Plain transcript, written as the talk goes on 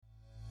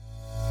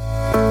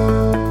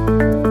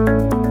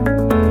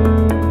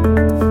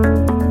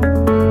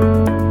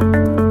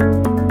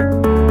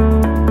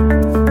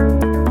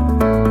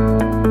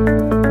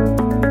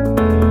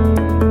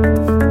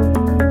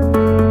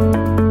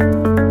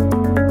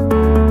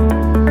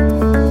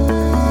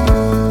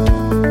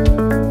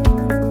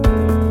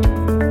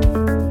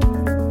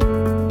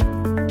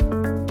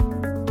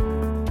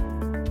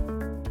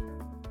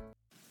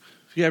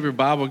If you have your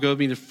Bible, go with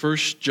me to 1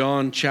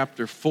 John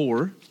chapter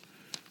 4.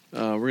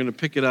 We're going to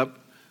pick it up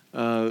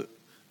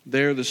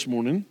there this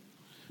morning.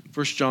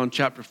 1 John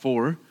chapter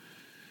 4.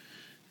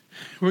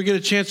 We're going to get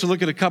a chance to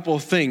look at a couple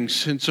of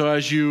things. And so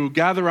as you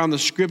gather around the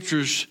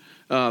scriptures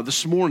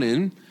this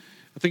morning,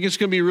 I think it's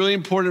going to be really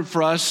important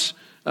for us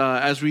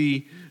as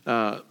we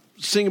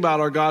sing about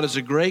our God as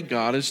a great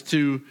God, is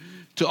to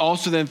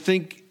also then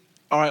think,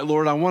 all right,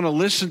 Lord, I want to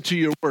listen to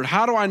your word.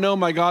 How do I know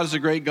my God is a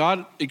great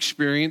God?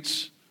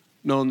 Experience,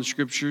 knowing the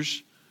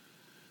scriptures.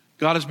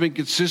 God has been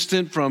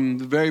consistent from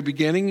the very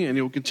beginning, and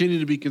he will continue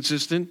to be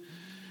consistent.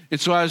 And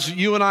so as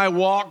you and I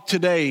walk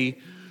today,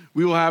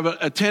 we will have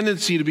a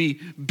tendency to be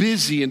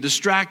busy and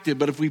distracted.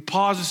 But if we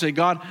pause and say,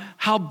 God,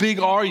 how big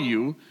are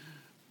you?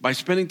 By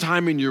spending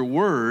time in your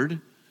word,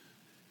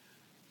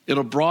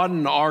 it'll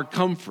broaden our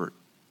comfort.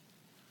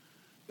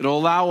 It'll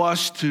allow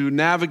us to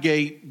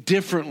navigate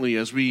differently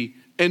as we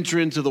enter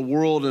into the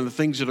world and the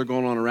things that are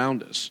going on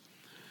around us.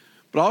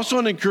 But I also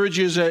want to encourage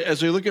you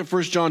as we look at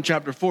 1 John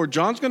chapter 4,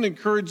 John's going to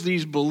encourage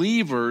these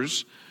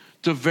believers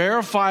to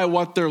verify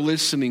what they're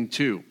listening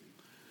to.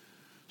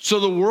 So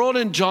the world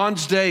in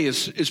John's day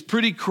is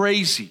pretty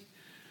crazy.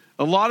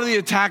 A lot of the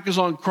attack is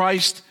on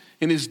Christ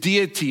and his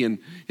deity and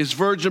his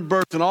virgin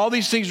birth, and all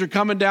these things are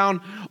coming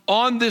down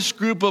on this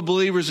group of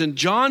believers in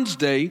John's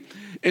day.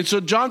 And so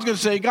John's going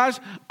to say, guys,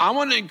 I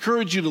want to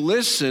encourage you to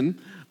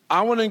listen.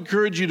 I want to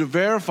encourage you to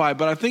verify.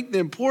 But I think the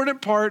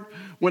important part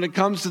when it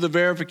comes to the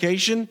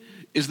verification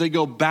is they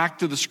go back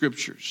to the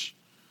scriptures.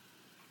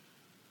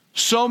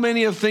 So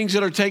many of things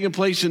that are taking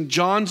place in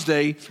John's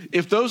day,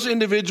 if those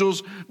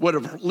individuals would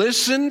have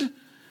listened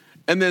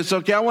and then said,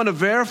 okay, I want to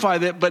verify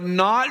that, but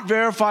not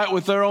verify it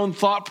with their own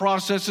thought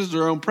processes,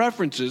 their own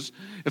preferences,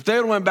 if they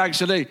would have went back and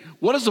said, hey,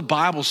 what does the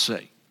Bible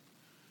say?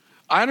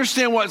 I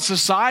understand what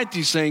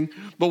society's saying,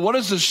 but what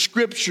does the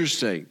scripture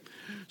say?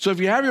 So if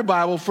you have your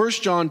Bible, 1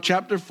 John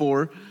chapter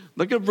 4,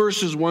 look at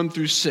verses 1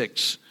 through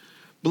 6.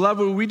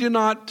 Beloved, we do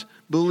not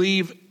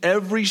believe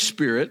every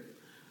spirit,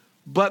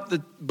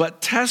 but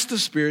test the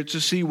spirits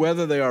to see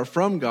whether they are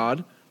from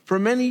God. For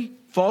many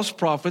false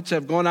prophets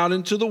have gone out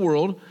into the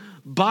world.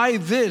 By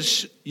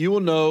this you will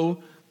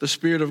know the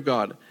Spirit of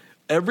God.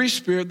 Every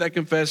spirit that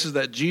confesses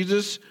that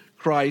Jesus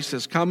Christ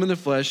has come in the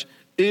flesh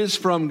is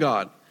from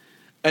God.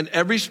 And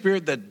every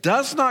spirit that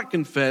does not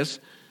confess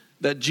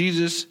that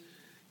Jesus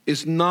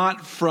is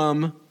not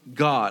from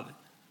God.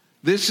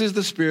 This is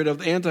the spirit of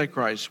the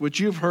Antichrist, which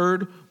you've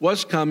heard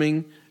was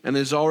coming and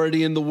is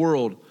already in the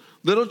world.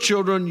 Little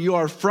children, you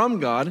are from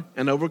God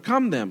and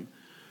overcome them.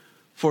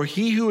 For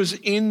he who is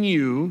in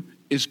you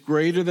is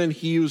greater than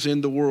he who is in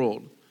the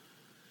world.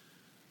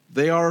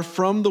 They are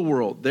from the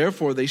world,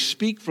 therefore they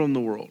speak from the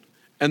world,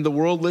 and the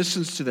world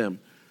listens to them.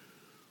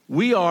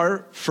 We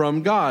are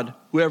from God.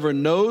 Whoever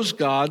knows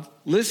God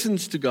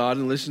listens to God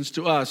and listens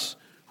to us.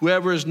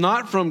 Whoever is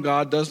not from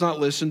God does not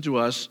listen to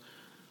us.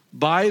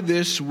 By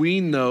this we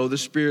know the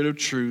spirit of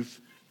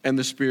truth and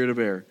the spirit of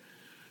error.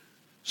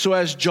 So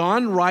as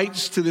John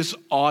writes to this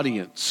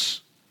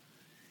audience,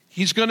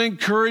 he's going to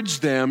encourage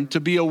them to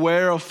be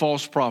aware of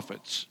false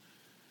prophets.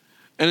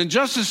 And in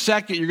just a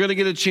second, you're going to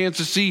get a chance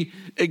to see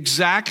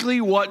exactly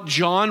what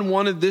John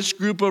wanted this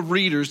group of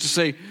readers to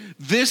say.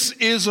 This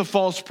is a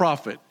false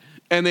prophet.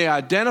 And they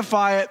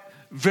identify it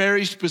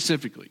very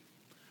specifically.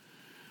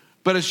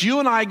 But as you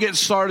and I get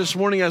started this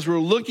morning, as we're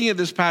looking at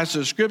this passage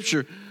of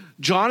Scripture,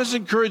 John is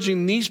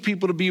encouraging these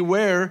people to be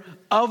aware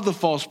of the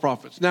false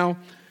prophets. Now,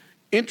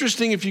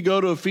 interesting, if you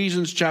go to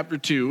Ephesians chapter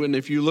 2, and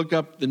if you look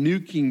up the New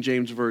King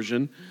James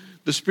Version,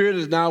 the Spirit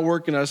is now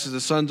working us as the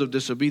sons of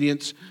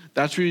disobedience.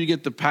 That's where you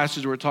get the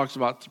passage where it talks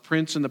about the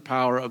prince and the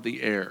power of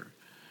the air.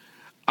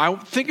 I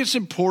think it's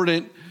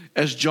important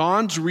as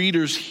John's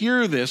readers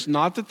hear this,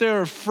 not that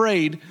they're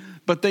afraid,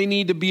 but they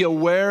need to be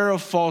aware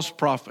of false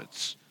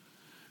prophets.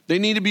 They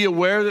need to be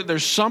aware that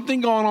there's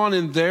something going on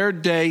in their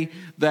day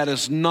that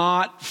is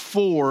not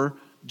for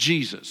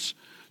Jesus.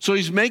 So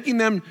he's making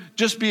them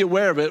just be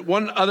aware of it.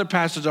 One other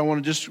passage I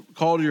want to just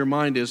call to your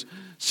mind is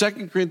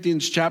 2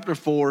 Corinthians chapter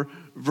 4,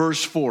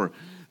 verse 4.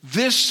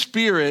 This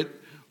spirit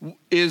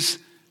is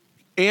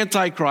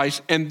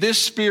Antichrist, and this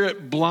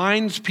spirit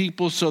blinds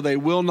people so they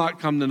will not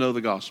come to know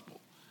the gospel.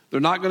 They're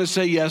not going to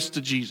say yes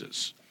to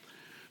Jesus.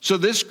 So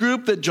this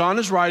group that John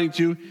is writing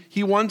to,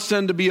 he wants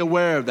them to be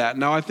aware of that.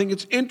 Now, I think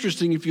it's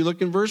interesting if you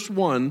look in verse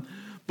 1,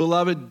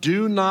 beloved,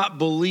 do not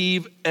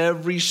believe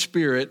every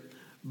spirit,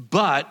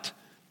 but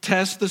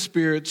test the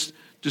spirits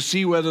to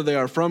see whether they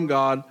are from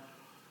God,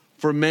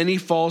 for many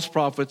false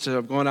prophets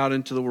have gone out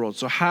into the world.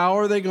 So how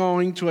are they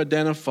going to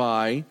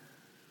identify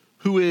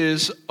who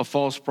is a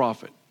false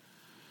prophet?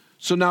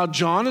 So now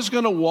John is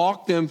going to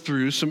walk them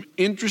through some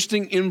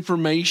interesting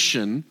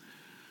information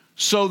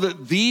so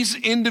that these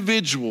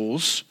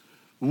individuals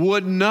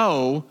would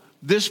know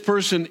this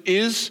person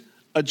is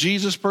a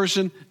Jesus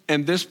person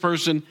and this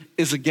person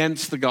is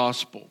against the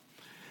gospel.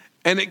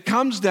 And it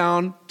comes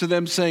down to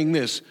them saying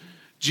this: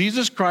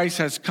 Jesus Christ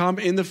has come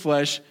in the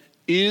flesh,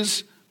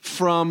 is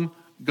from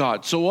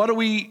God. So what do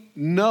we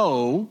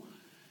know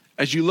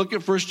as you look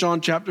at 1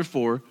 John chapter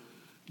 4?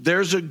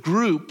 there's a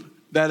group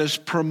that is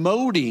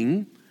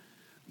promoting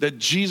that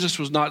Jesus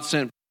was not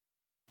sent.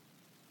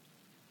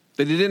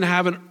 That he didn't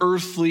have an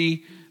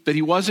earthly, that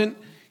he wasn't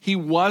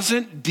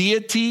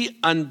deity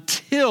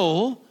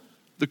until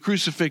the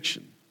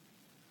crucifixion.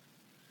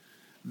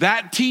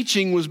 That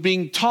teaching was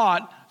being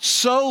taught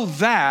so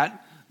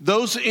that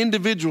those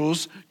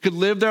individuals could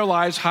live their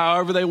lives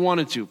however they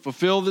wanted to,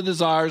 fulfill the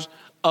desires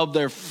of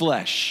their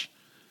flesh.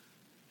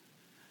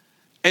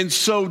 And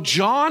so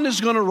John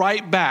is going to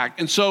write back.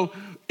 And so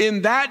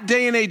in that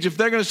day and age, if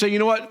they're going to say, you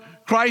know what,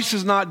 Christ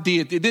is not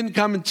deity, it didn't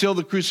come until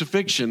the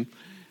crucifixion,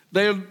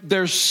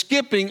 they're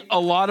skipping a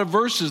lot of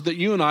verses that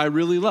you and I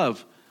really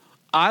love.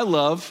 I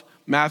love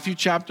Matthew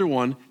chapter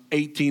 1,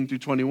 18 through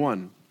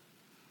 21,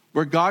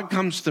 where God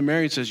comes to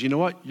Mary and says, you know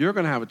what, you're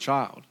going to have a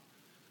child,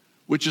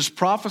 which is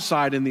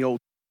prophesied in the Old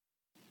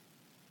Testament.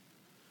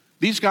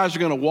 These guys are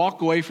going to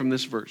walk away from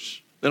this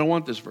verse. They don't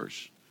want this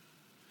verse.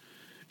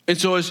 And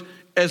so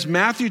as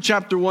Matthew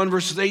chapter 1,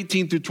 verses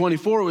 18 through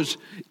 24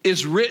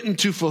 is written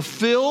to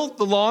fulfill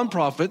the law and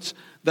prophets,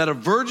 that a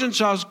virgin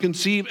shall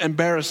conceive and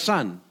bear a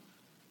son.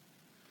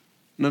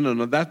 No,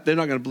 they're not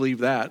going to believe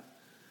that.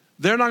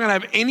 They're not going to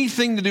have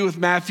anything to do with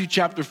Matthew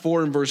chapter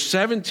 4 and verse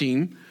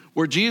 17,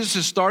 where Jesus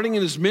is starting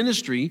in his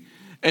ministry,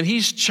 and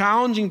he's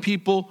challenging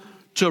people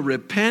to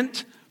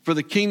repent, for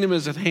the kingdom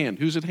is at hand.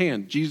 Who's at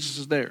hand? Jesus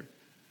is there.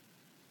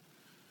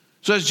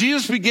 So as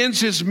Jesus begins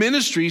his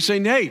ministry, he's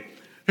saying, hey,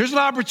 here's an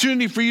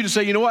opportunity for you to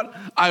say, you know what?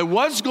 I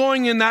was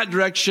going in that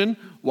direction.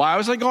 Why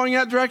was I going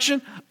that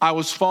direction? I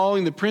was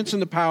following the prince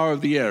and the power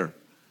of the air.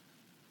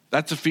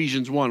 That's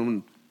Ephesians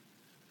 1.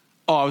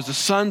 I was the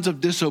sons of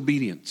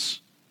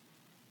disobedience.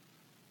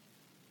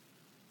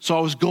 So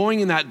I was going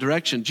in that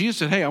direction. Jesus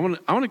said, hey, I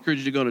want to encourage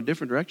you to go in a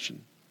different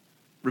direction.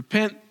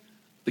 Repent,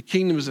 the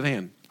kingdom is at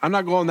hand. I'm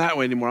not going that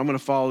way anymore. I'm going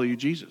to follow you,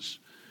 Jesus.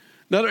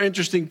 Another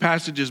interesting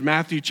passage is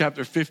Matthew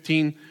chapter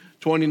 15,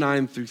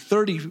 29 through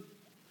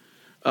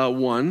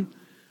 31,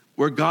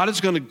 where God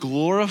is going to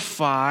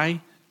glorify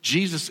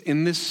Jesus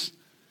in this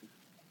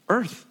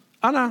earth.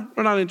 Oh, no,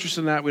 we're not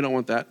interested in that. We don't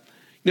want that.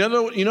 You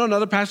know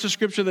another passage of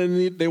scripture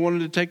that they wanted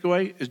to take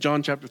away is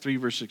John chapter 3,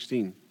 verse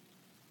 16.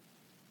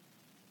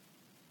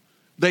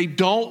 They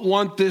don't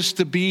want this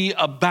to be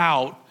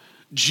about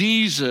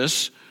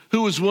Jesus,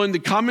 who was willing to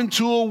come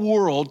into a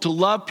world to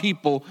love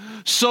people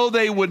so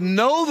they would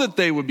know that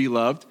they would be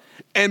loved.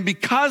 And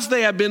because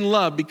they have been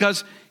loved,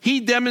 because he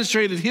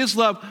demonstrated his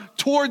love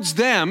towards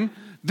them,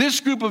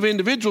 this group of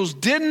individuals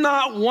did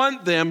not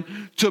want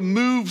them to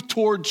move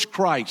towards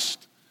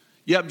Christ.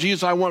 Yep,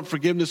 Jesus, I want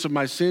forgiveness of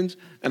my sins,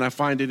 and I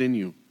find it in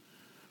you.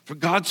 For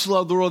God so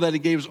loved the world that he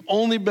gave his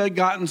only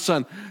begotten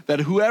son, that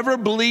whoever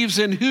believes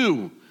in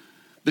who?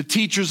 The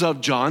teachers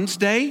of John's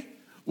day?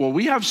 Well,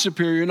 we have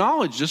superior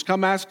knowledge. Just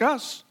come ask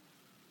us.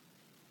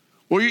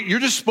 Well,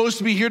 you're just supposed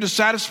to be here to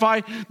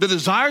satisfy the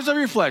desires of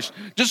your flesh.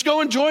 Just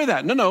go enjoy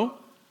that. No.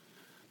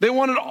 They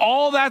wanted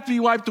all that to be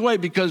wiped away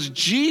because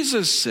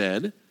Jesus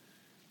said,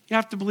 you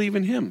have to believe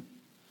in him.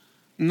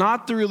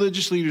 Not the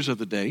religious leaders of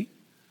the day,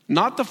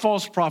 not the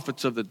false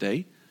prophets of the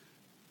day,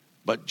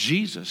 but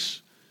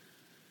Jesus.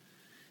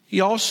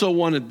 He also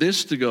wanted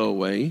this to go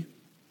away.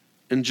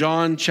 In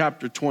John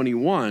chapter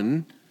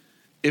 21,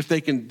 if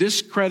they can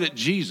discredit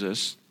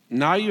Jesus,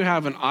 now you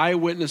have an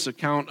eyewitness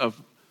account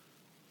of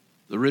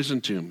the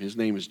risen tomb. His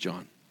name is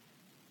John.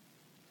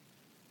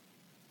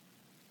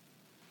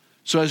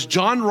 So as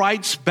John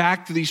writes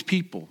back to these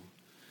people,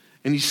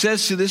 and he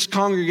says to this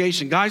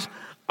congregation, guys,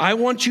 I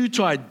want you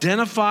to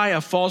identify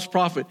a false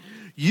prophet.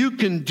 You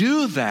can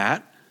do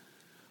that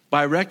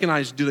by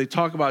recognizing, do they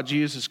talk about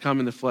Jesus has come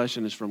in the flesh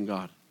and is from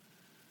God?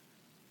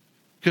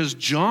 Because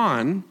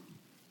John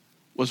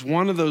was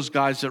one of those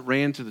guys that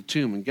ran to the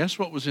tomb. And guess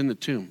what was in the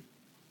tomb?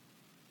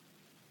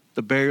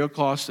 The burial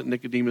cloth that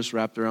Nicodemus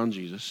wrapped around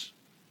Jesus.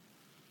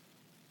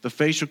 The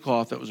facial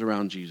cloth that was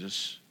around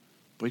Jesus.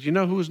 But you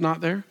know who was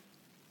not there?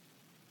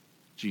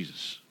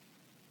 Jesus.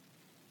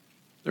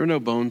 There were no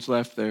bones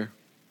left there.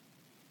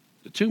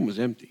 The tomb was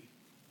empty.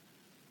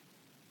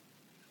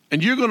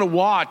 And you're going to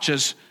watch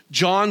as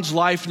John's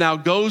life now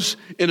goes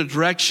in a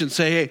direction.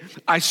 Say, hey,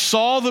 I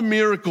saw the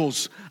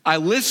miracles. I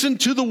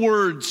listened to the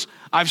words.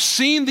 I've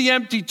seen the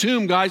empty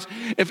tomb, guys.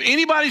 If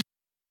anybody's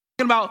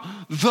talking about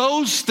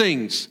those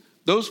things,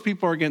 those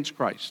people are against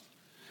Christ.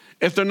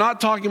 If they're not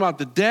talking about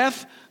the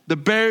death, the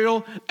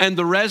burial, and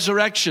the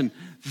resurrection,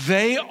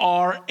 they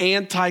are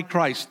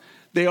anti-Christ.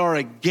 They are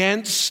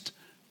against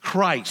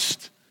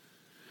Christ.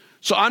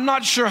 So I'm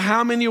not sure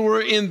how many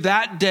were in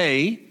that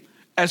day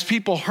as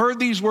people heard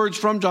these words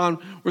from John,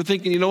 were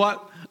thinking, you know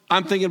what?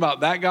 I'm thinking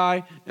about that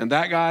guy, and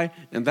that guy,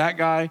 and that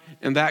guy,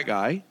 and that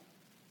guy.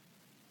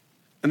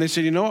 And they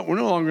said, you know what? We're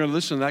no longer going to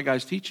listen to that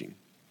guy's teaching.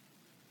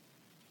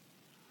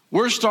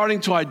 We're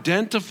starting to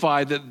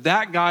identify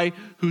that guy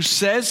who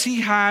says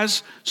he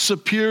has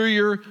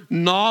superior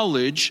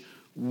knowledge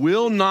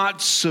will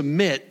not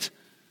submit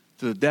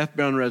to the death,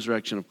 burial, and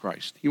resurrection of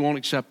Christ. He won't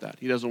accept that.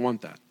 He doesn't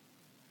want that.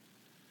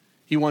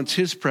 He wants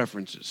his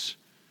preferences.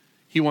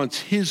 He wants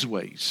his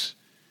ways.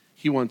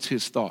 He wants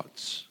his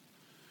thoughts.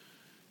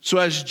 So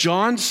as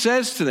John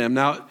says to them,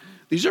 now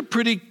these are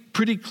pretty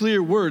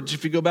clear words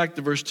if you go back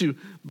to verse 2.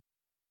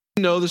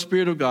 You know the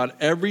Spirit of God,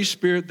 every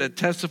spirit that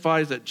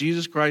testifies that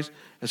Jesus Christ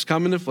has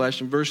come in the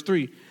flesh, in verse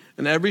 3,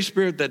 and every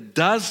spirit that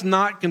does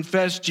not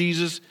confess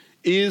Jesus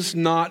is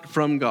not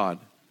from God.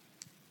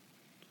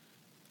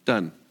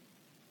 Done.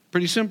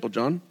 Pretty simple,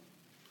 John.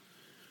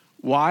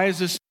 Why is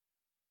this?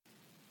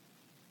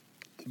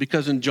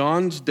 Because in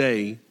John's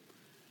day,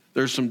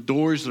 there's some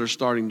doors that are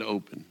starting to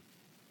open.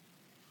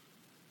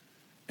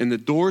 And the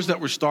doors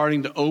that were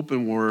starting to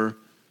open were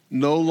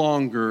no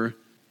longer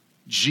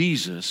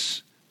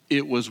Jesus.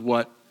 It was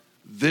what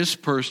this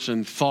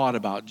person thought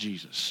about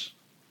Jesus.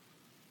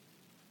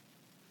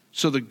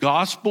 So the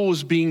gospel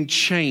was being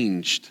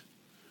changed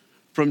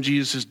from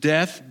Jesus'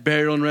 death,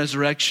 burial, and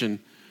resurrection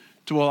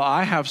to, well,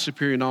 I have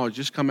superior knowledge.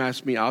 Just come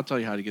ask me. I'll tell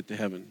you how to get to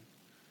heaven.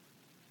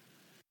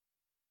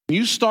 When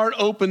you start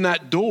open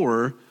that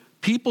door,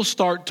 people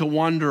start to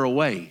wander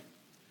away.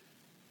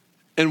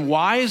 And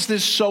why is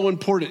this so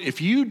important? If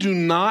you do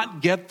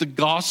not get the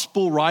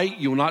gospel right,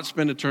 you will not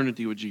spend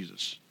eternity with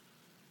Jesus.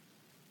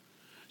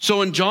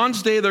 So in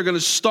John's day, they're going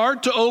to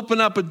start to open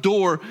up a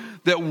door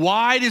that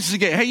wide is the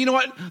gate. Hey, you know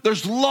what?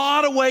 There's a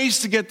lot of ways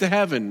to get to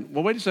heaven.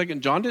 Well, wait a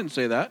second. John didn't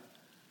say that.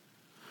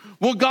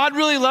 Well, God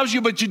really loves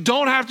you, but you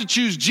don't have to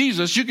choose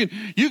Jesus. You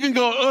can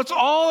go, oh, it's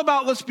all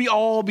about let's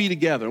all be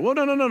together. Well,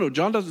 no.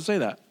 John doesn't say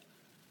that.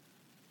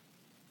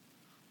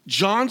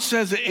 John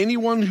says that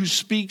anyone who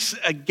speaks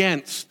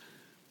against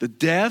the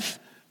death,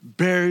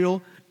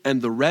 burial,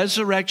 and the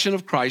resurrection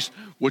of Christ,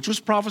 which was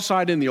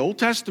prophesied in the Old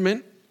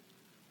Testament,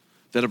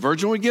 that a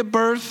virgin would give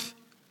birth.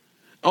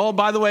 Oh,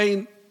 by the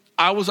way,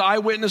 I was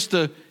eyewitness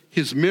to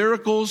his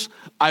miracles.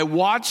 I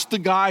watched the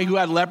guy who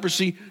had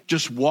leprosy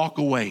just walk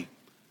away.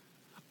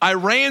 I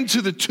ran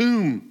to the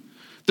tomb.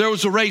 There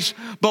was a race.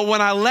 But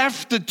when I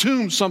left the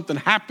tomb, something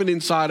happened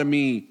inside of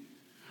me.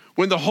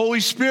 When the Holy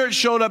Spirit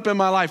showed up in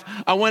my life,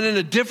 I went in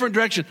a different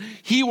direction.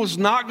 He was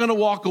not going to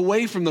walk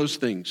away from those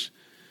things.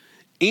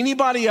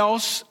 Anybody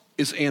else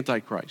is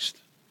Antichrist.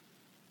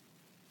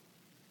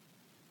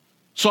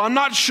 So I'm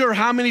not sure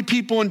how many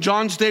people in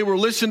John's day were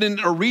listening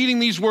or reading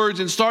these words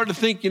and started to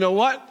think, you know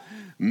what?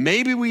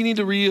 Maybe we need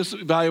to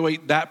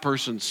reevaluate that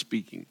person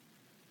speaking.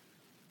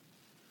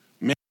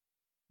 Maybe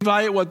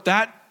evaluate what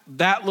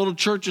that little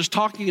church is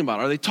talking about.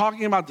 Are they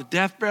talking about the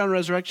death, burial, and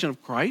resurrection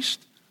of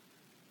Christ?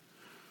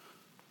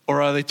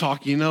 Or are they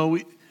talking,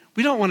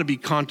 we don't want to be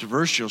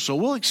controversial, so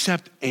we'll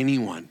accept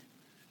anyone.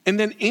 And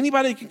then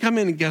anybody can come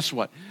in and guess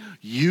what?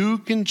 You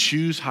can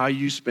choose how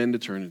you spend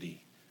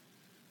eternity.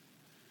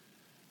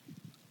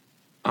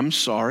 I'm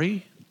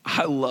sorry,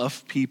 I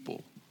love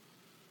people.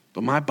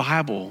 But my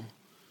Bible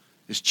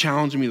is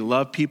challenging me to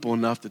love people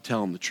enough to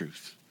tell them the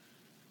truth.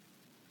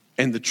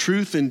 And the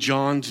truth in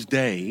John's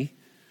day,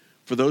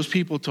 for those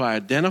people to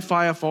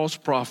identify a false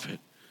prophet,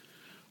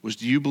 was,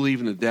 do you believe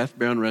in the death,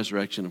 burial, and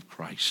resurrection of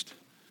Christ?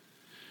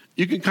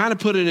 You can kind of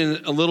put it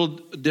in a little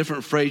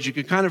different phrase. You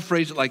can kind of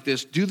phrase it like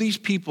this. Do these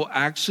people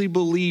actually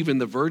believe in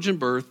the virgin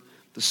birth,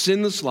 the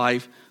sinless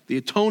life, the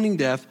atoning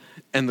death,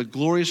 and the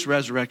glorious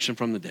resurrection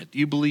from the dead? Do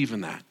you believe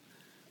in that?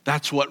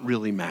 That's what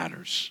really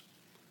matters.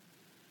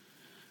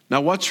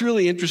 Now, what's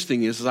really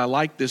interesting is I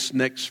like this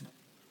next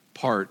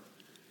part.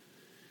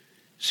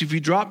 So if you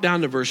drop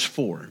down to verse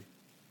 4,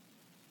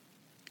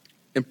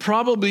 and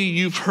probably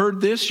you've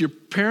heard this, your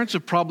parents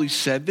have probably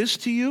said this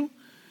to you.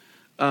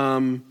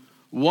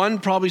 One,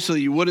 probably so that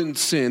you wouldn't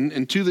sin,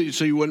 and two,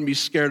 so you wouldn't be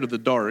scared of the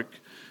dark.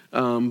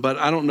 But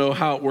I don't know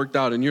how it worked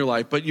out in your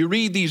life. But you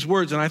read these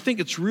words, and I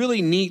think it's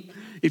really neat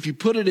if you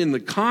put it in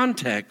the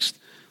context.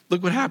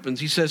 Look what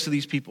happens. He says to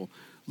these people,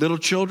 little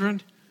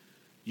children,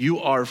 you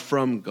are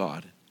from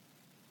God.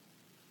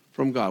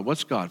 From God.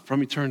 What's God?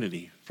 From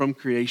eternity, from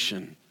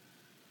creation,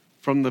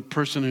 from the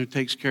person who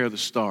takes care of the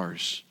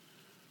stars,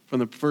 from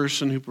the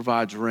person who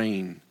provides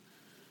rain,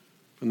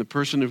 from the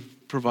person who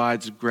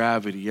provides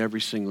gravity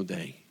every single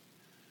day,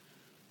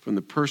 from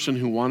the person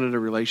who wanted a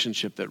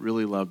relationship that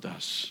really loved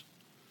us.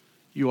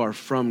 You are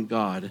from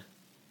God.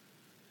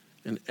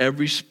 And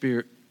every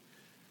spirit,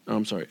 I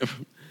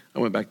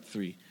went back to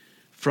 3.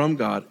 From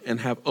God, and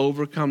have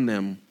overcome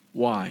them.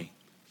 Why?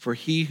 For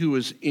he who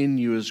is in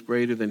you is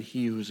greater than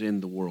he who is in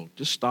the world.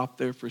 Just stop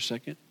there for a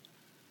second.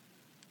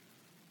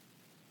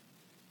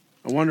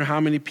 I wonder how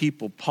many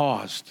people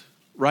paused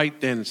right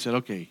then and said,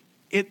 okay,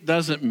 it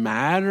doesn't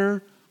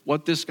matter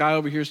what this guy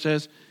over here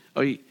says.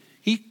 Oh,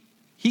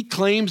 he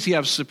claims he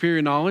has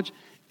superior knowledge.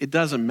 It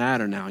doesn't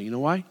matter now. You know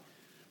why?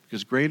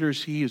 Because greater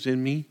is he who's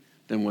in me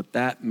than what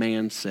that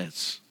man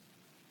says.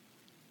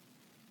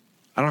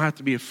 I don't have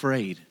to be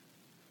afraid.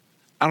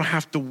 I don't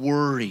have to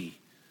worry.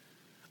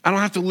 I don't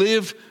have to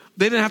live.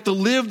 They didn't have to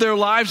live their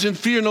lives in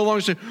fear, no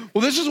longer say,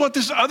 well, this is what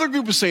this other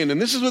group is saying,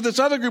 and this is what this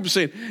other group is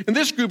saying, and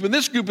this group, and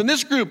this group, and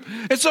this group.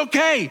 It's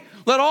okay.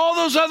 Let all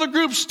those other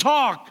groups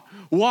talk.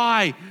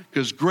 Why?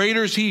 Because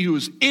greater is he who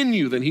is in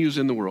you than he who's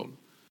in the world.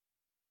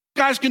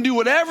 Guys can do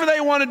whatever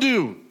they want to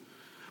do.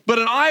 But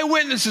an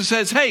eyewitness that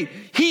says, hey,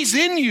 he's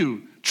in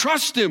you.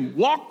 Trust him.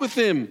 Walk with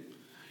him.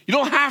 You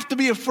don't have to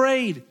be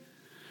afraid.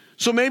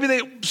 So maybe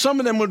some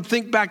of them would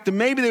think back to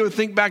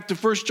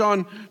 1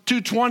 John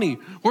 2:20,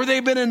 where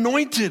they've been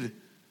anointed.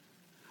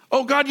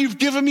 Oh God, you've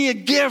given me a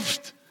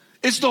gift.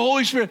 It's the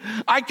Holy Spirit.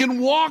 I can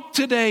walk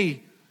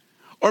today.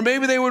 Or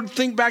maybe they would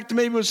think back to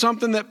maybe it was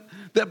something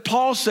that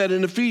Paul said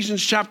in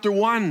Ephesians chapter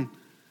 1,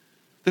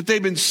 that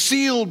they've been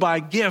sealed by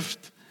a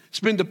gift. It's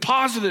been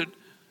deposited.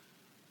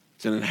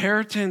 It's an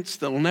inheritance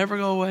that will never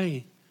go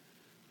away.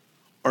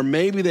 Or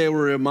maybe they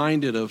were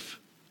reminded of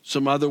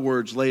some other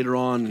words later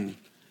on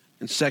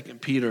in 2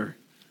 Peter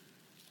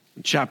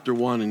in chapter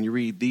 1, and you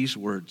read these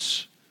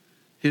words.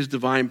 His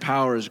divine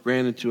power has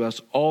granted to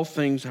us all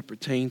things that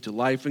pertain to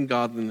life and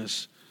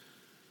godliness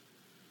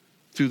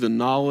through the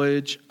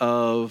knowledge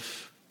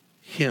of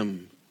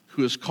him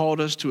who has called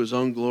us to his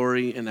own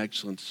glory and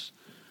excellence,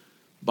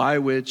 by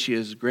which he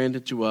has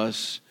granted to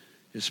us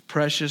his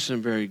precious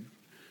and very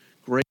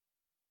great,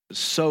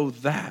 so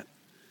that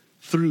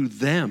through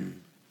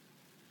them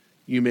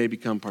you may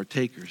become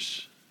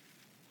partakers.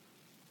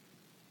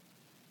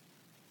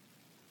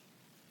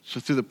 So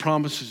through the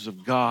promises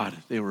of God,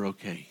 they were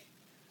okay.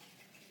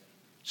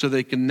 So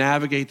they can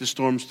navigate the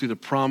storms through the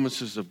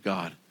promises of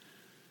God.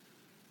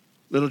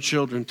 Little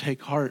children,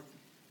 take heart.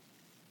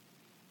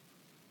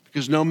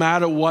 Because no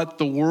matter what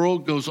the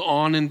world goes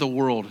on in the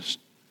world,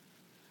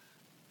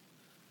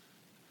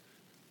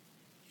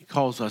 he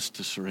calls us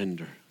to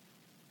surrender.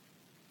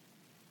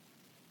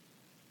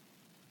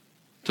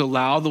 To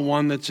allow the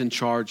one that's in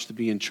charge to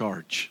be in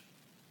charge.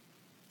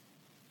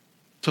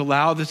 To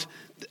allow this.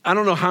 I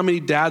don't know how many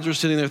dads are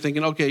sitting there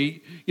thinking,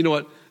 okay, you know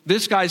what?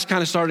 This guy's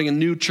kind of starting a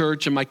new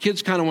church, and my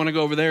kids kind of want to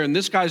go over there, and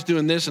this guy's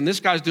doing this, and this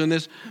guy's doing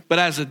this. But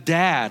as a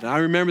dad, I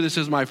remember this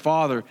as my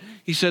father,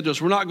 he said to us,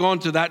 we're not going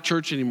to that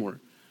church anymore. I'm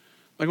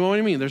like, well, what do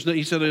you mean?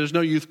 He said, there's no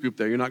youth group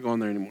there. You're not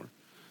going there anymore. I'm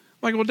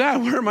like, well,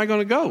 Dad, where am I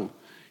going to go?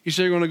 He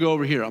said, you're going to go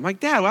over here. I'm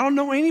like, Dad, well, I don't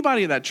know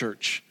anybody at that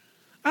church.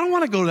 I don't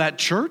want to go to that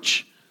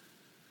church.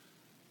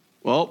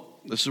 Well,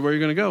 this is where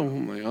you're going to go.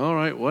 I'm like, all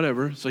right,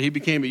 whatever. So he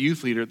became a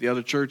youth leader at the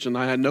other church, and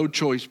I had no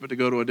choice but to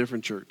go to a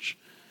different church.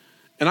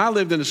 And I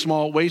lived in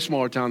a way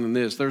smaller town than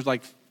this. There's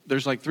like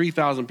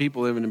 3,000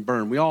 people living in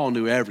Bern. We all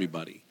knew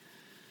everybody.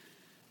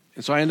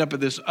 And so I ended up at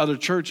this other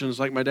church, and it's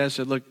like my dad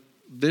said, look,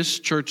 this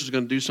church is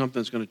going to do something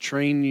that's going to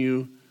train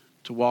you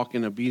to walk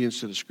in obedience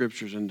to the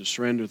scriptures and to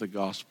surrender the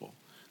gospel.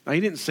 Now, he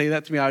didn't say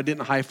that to me. I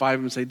didn't high-five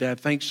him and say, Dad,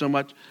 thanks so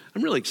much.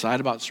 I'm really excited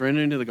about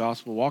surrendering to the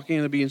gospel, walking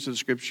in obedience to the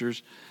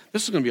scriptures.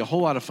 This is going to be a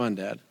whole lot of fun,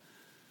 Dad.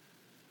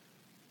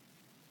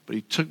 But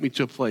he took me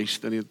to a place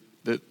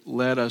that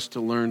led us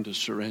to learn to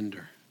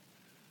surrender.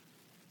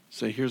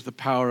 Say, here's the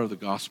power of the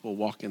gospel.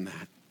 Walk in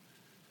that.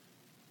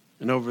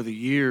 And over the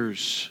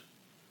years,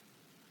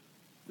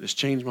 this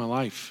changed my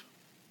life.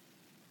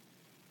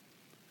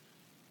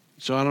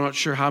 So I'm not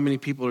sure how many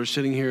people are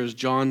sitting here as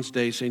John's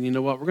day saying, you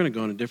know what, we're going to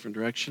go in a different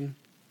direction.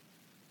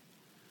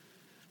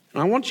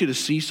 And I want you to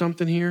see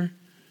something here.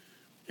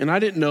 And I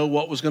didn't know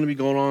what was going to be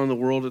going on in the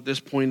world at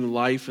this point in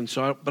life.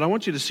 But I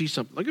want you to see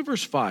something. Look at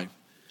verse 5.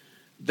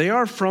 They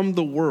are from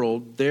the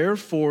world,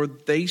 therefore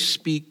they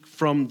speak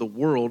from the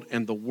world,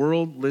 and the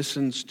world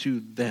listens to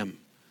them.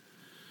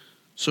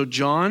 So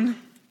John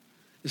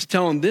is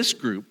telling this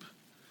group,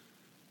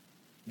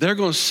 they're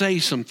going to say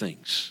some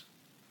things.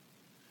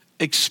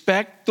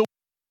 Expect the world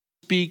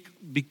to speak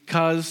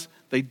because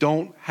they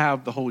don't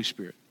have the Holy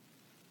Spirit.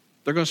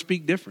 They're going to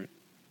speak different.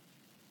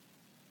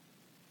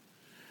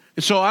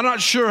 And so I'm not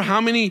sure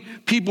how many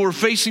people were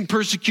facing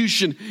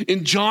persecution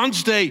in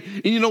John's day.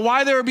 And you know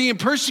why they were being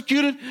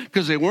persecuted?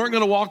 Because they weren't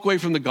going to walk away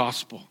from the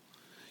gospel.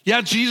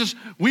 Yeah, Jesus,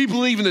 we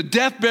believe in the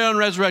death, burial, and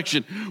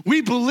resurrection. We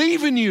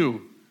believe in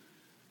you.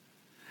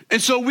 And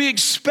so we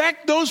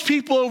expect those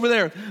people over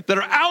there that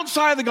are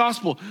outside the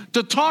gospel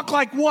to talk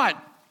like what?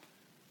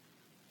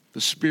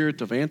 The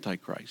spirit of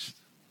Antichrist.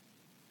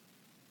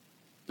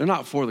 They're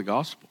not for the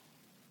gospel.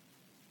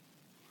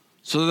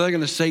 So they're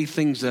going to say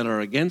things that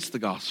are against the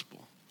gospel.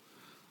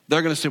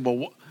 They're going to say,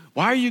 well,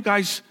 why are you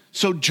guys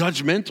so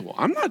judgmental?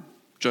 I'm not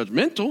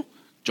judgmental.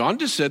 John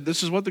just said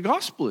this is what the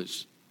gospel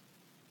is.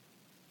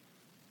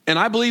 And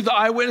I believe the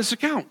eyewitness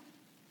account.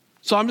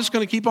 So I'm just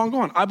going to keep on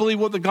going. I believe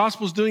what the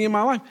gospel is doing in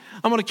my life.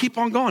 I'm going to keep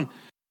on going.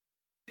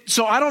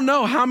 So I don't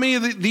know how many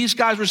of these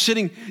guys were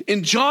sitting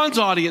in John's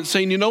audience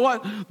saying, you know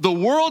what? The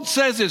world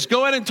says this.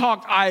 Go ahead and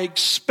talk. I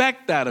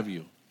expect that of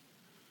you.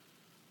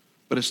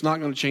 But it's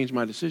not going to change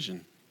my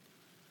decision.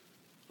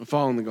 I'm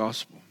following the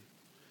gospel.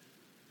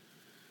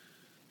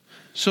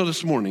 So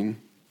this morning,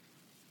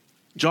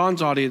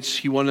 John's audience,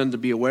 he wanted them to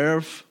be aware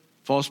of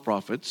false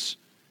prophets.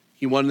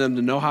 He wanted them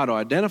to know how to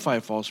identify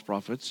false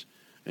prophets.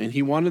 And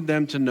he wanted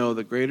them to know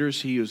that greater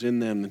is he who is in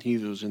them than he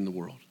who is in the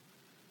world.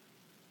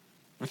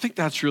 I think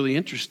that's really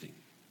interesting.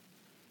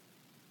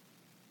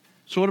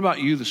 So what about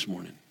you this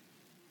morning?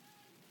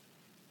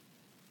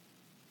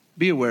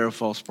 Be aware of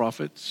false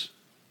prophets.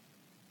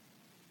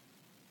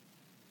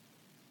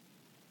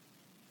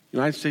 The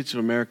United States of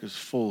America is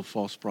full of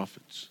false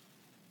prophets.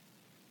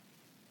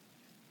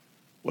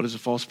 What is a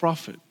false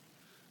prophet?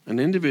 An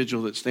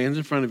individual that stands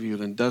in front of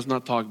you and does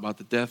not talk about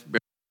the death,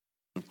 burial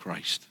of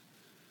Christ.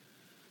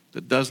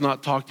 that does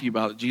not talk to you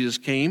about it. Jesus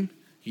came,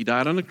 he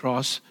died on the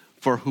cross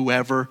for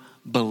whoever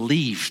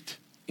believed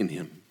in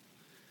him.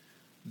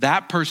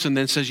 That person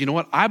then says, you know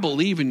what? I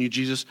believe in you,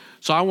 Jesus,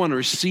 so I want to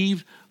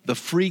receive the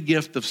free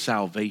gift of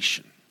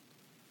salvation.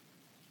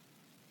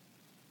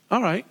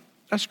 All right,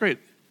 that's great.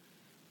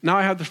 Now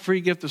I have the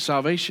free gift of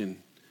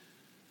salvation.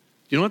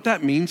 You know what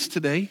that means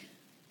today?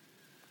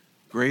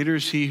 Greater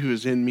is he who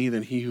is in me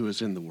than he who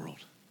is in the world.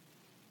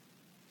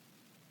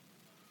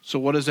 So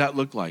what does that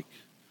look like?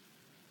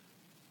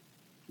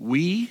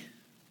 We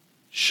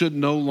should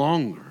no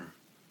longer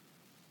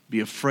be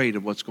afraid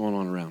of what's going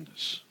on around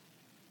us.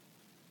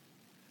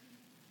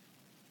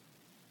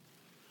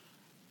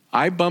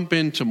 I bump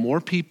into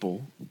more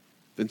people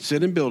that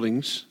sit in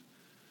buildings,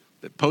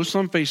 that post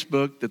on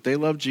Facebook that they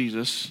love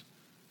Jesus,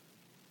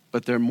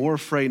 but they're more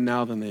afraid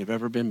now than they've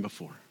ever been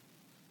before.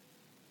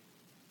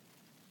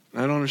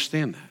 I don't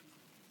understand that.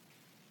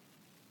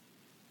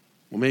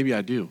 Well, maybe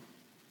I do.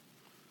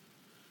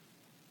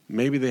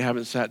 Maybe they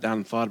haven't sat down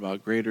and thought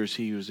about greater is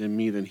he who is in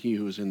me than he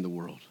who is in the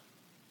world.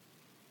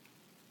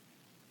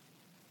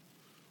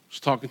 I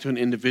was talking to an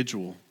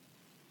individual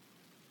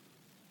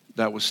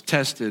that was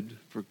tested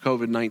for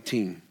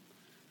COVID-19.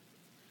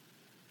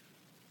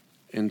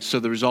 And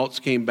so the results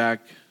came back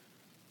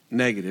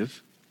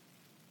negative.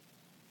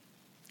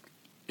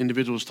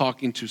 Individual was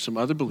talking to some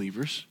other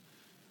believers.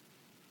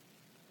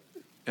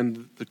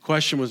 And the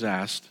question was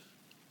asked,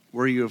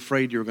 were you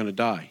afraid you were going to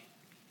die?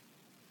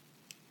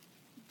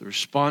 The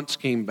response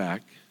came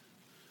back,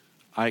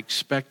 I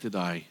expect to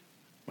die.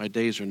 My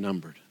days are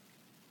numbered.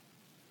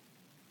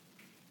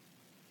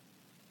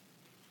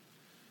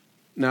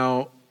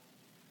 Now,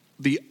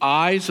 the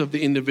eyes of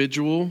the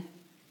individual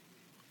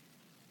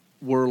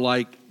were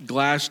like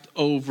glassed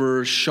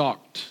over,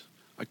 shocked.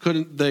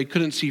 They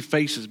couldn't see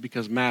faces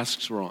because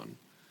masks were on.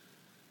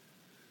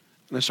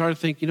 And I started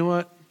to think, you know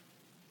what?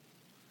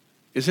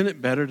 Isn't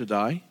it better to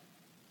die?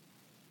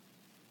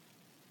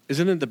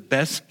 Isn't it the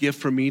best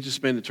gift for me to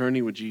spend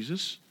eternity with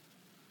Jesus?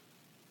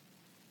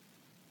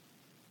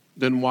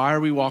 Then why are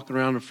we walking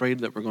around afraid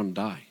that we're going to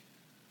die?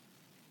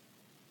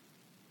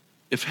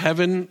 If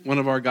heaven, one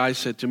of our guys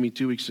said to me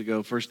 2 weeks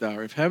ago, first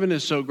hour, if heaven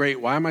is so great,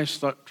 why am I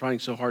trying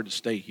so hard to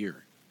stay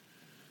here?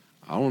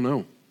 I don't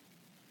know.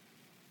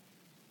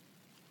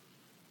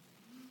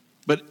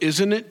 But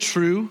isn't it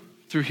true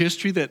through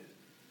history that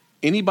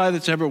anybody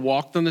that's ever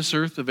walked on this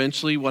earth,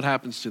 eventually what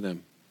happens to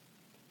them?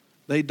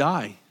 They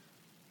die.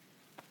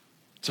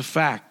 It's a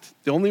fact.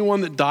 The only one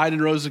that died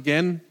and rose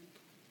again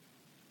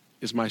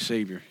is my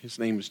Savior. His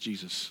name is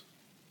Jesus.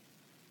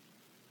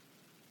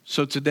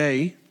 So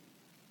today,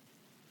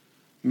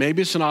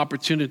 maybe it's an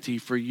opportunity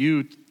for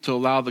you to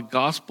allow the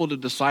gospel to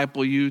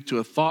disciple you to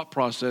a thought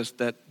process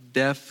that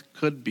death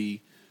could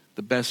be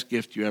the best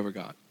gift you ever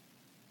got.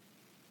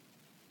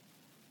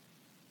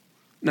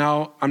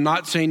 Now, I'm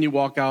not saying you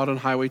walk out on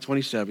Highway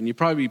 27. You'd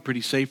probably be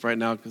pretty safe right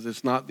now because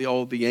it's not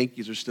the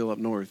Yankees are still up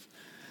north.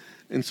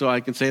 And so I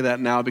can say that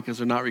now because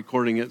they're not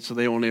recording it, so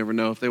they won't ever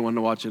know if they want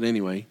to watch it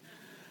anyway.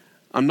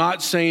 I'm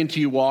not saying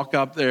to you walk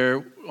up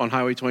there on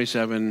Highway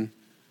 27,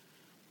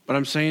 but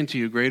I'm saying to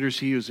you, greater is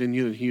he who's in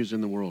you than he who's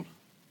in the world.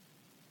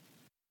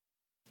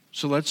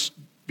 So let's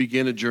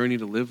begin a journey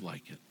to live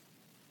like it.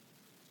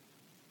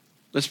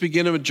 Let's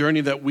begin a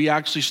journey that we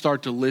actually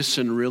start to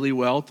listen really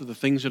well to the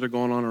things that are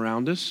going on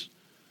around us.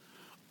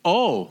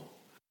 Oh,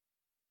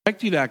 I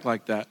expect you to act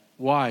like that.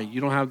 Why? You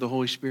don't have the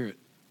Holy Spirit.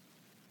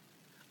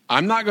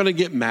 I'm not going to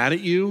get mad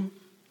at you.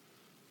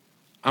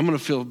 I'm going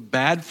to feel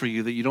bad for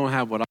you that you don't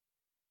have what I have.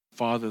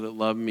 Father that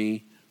loved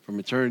me from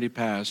eternity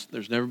past.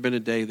 There's never been a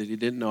day that he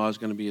didn't know I was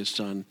going to be his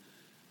son.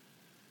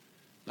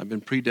 I've been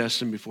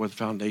predestined before the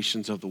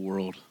foundations of the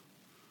world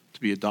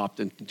to be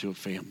adopted into a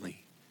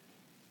family.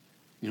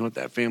 You know what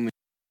that family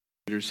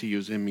is? He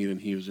who's in me than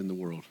he who's in the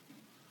world.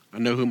 I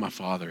know who my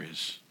Father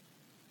is.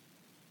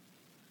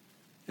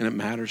 And it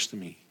matters to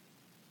me.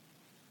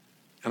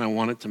 And I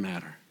want it to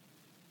matter.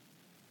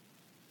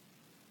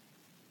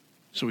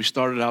 So we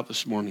started out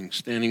this morning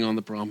standing on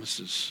the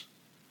promises.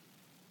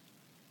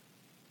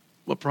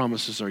 What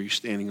promises are you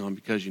standing on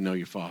because you know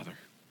your Father?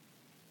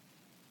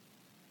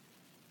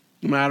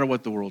 No matter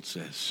what the world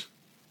says.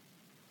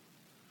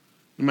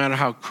 No matter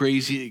how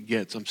crazy it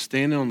gets, I'm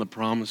standing on the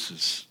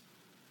promises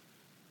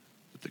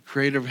that the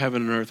Creator of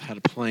heaven and earth had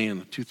a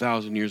plan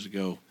 2,000 years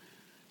ago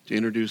to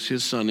introduce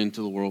his Son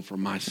into the world for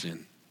my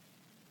sin.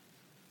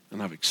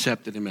 And I've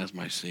accepted him as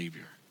my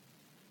Savior.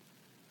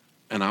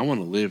 And I want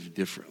to live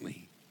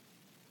differently.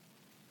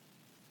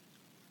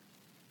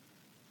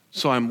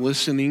 So I'm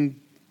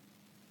listening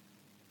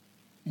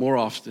more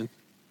often.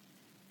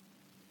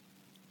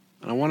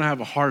 And I want to have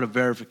a heart of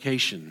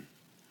verification,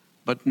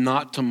 but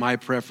not to my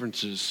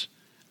preferences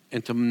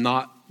and to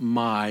not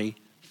my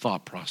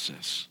thought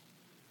process.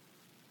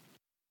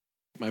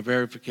 My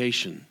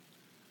verification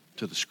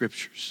to the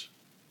Scriptures.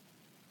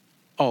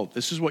 Oh,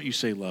 this is what you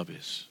say love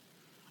is.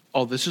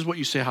 Oh, this is what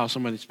you say how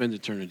somebody spends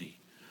eternity.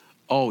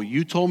 Oh,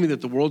 you told me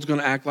that the world's going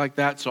to act like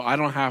that, so I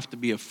don't have to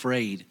be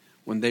afraid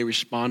when they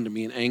respond to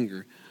me in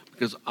anger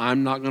because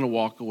I'm not going to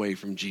walk away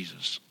from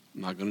Jesus.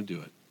 I'm not going to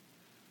do it.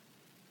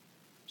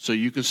 So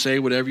you can say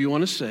whatever you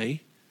want to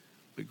say,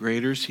 but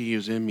greater is he who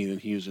is in me than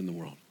he who is in the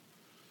world.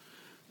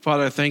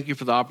 Father, I thank you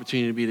for the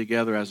opportunity to be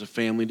together as a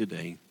family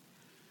today.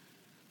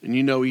 And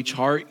you know each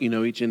heart, you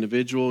know each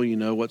individual, you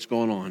know what's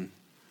going on.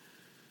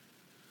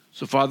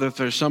 So, Father, if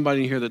there's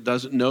somebody here that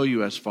doesn't know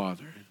you as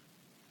Father,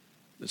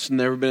 it's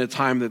never been a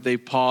time that they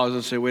pause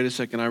and say, wait a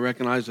second, I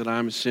recognize that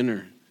I'm a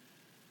sinner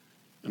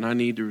and I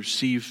need to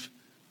receive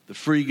the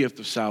free gift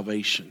of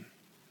salvation.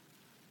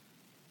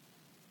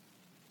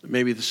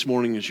 Maybe this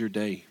morning is your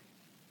day.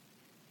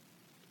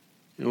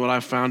 You know what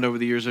I've found over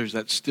the years, there's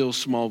that still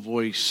small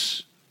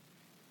voice,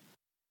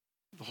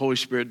 the Holy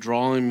Spirit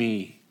drawing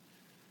me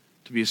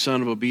to be a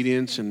son of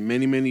obedience. And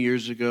many, many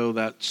years ago,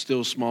 that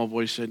still small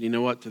voice said, you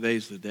know what,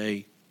 today's the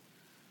day.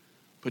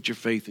 Put your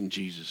faith in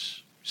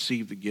Jesus.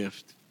 Receive the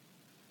gift.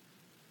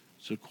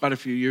 So quite a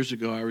few years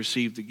ago, I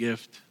received the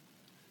gift,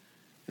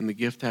 and the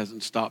gift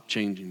hasn't stopped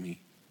changing me.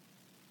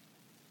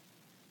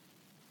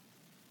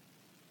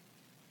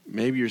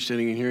 Maybe you're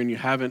sitting in here and you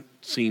haven't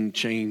seen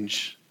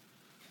change,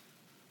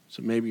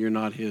 so maybe you're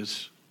not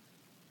his.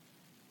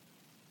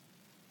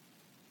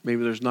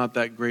 Maybe there's not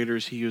that greater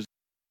as he who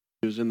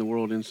is in the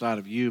world inside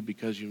of you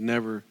because you've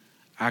never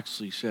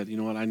actually said, you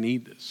know what, I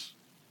need this.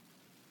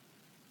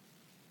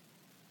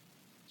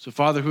 So,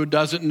 Father, who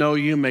doesn't know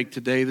you, make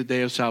today the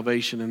day of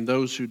salvation. And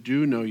those who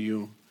do know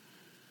you,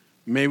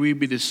 may we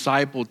be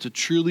discipled to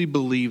truly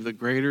believe that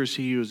greater is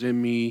he who is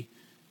in me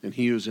than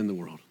he who is in the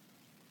world.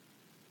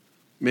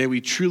 May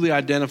we truly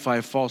identify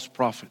false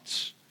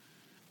prophets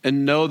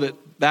and know that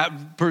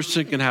that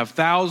person can have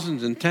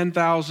thousands and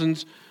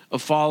 10,000s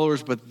of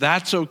followers, but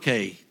that's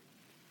okay.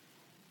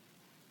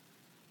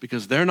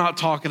 Because they're not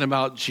talking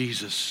about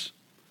Jesus.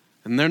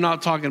 And they're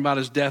not talking about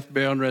his death,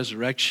 burial, and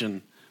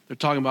resurrection. They're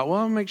talking about,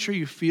 well, make sure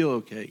you feel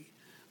okay.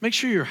 Make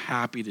sure you're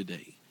happy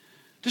today.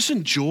 Just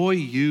enjoy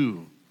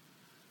you.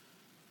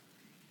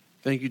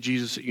 Thank you,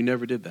 Jesus, that you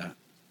never did that.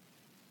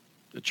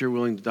 That you're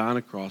willing to die on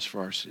a cross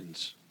for our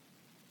sins.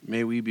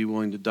 May we be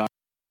willing to die,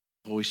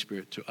 the Holy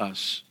Spirit, to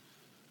us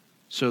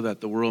so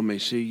that the world may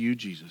see you,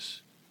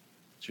 Jesus.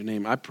 It's your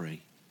name I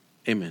pray.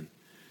 Amen.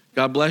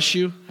 God bless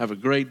you. Have a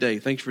great day.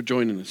 Thanks for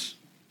joining us.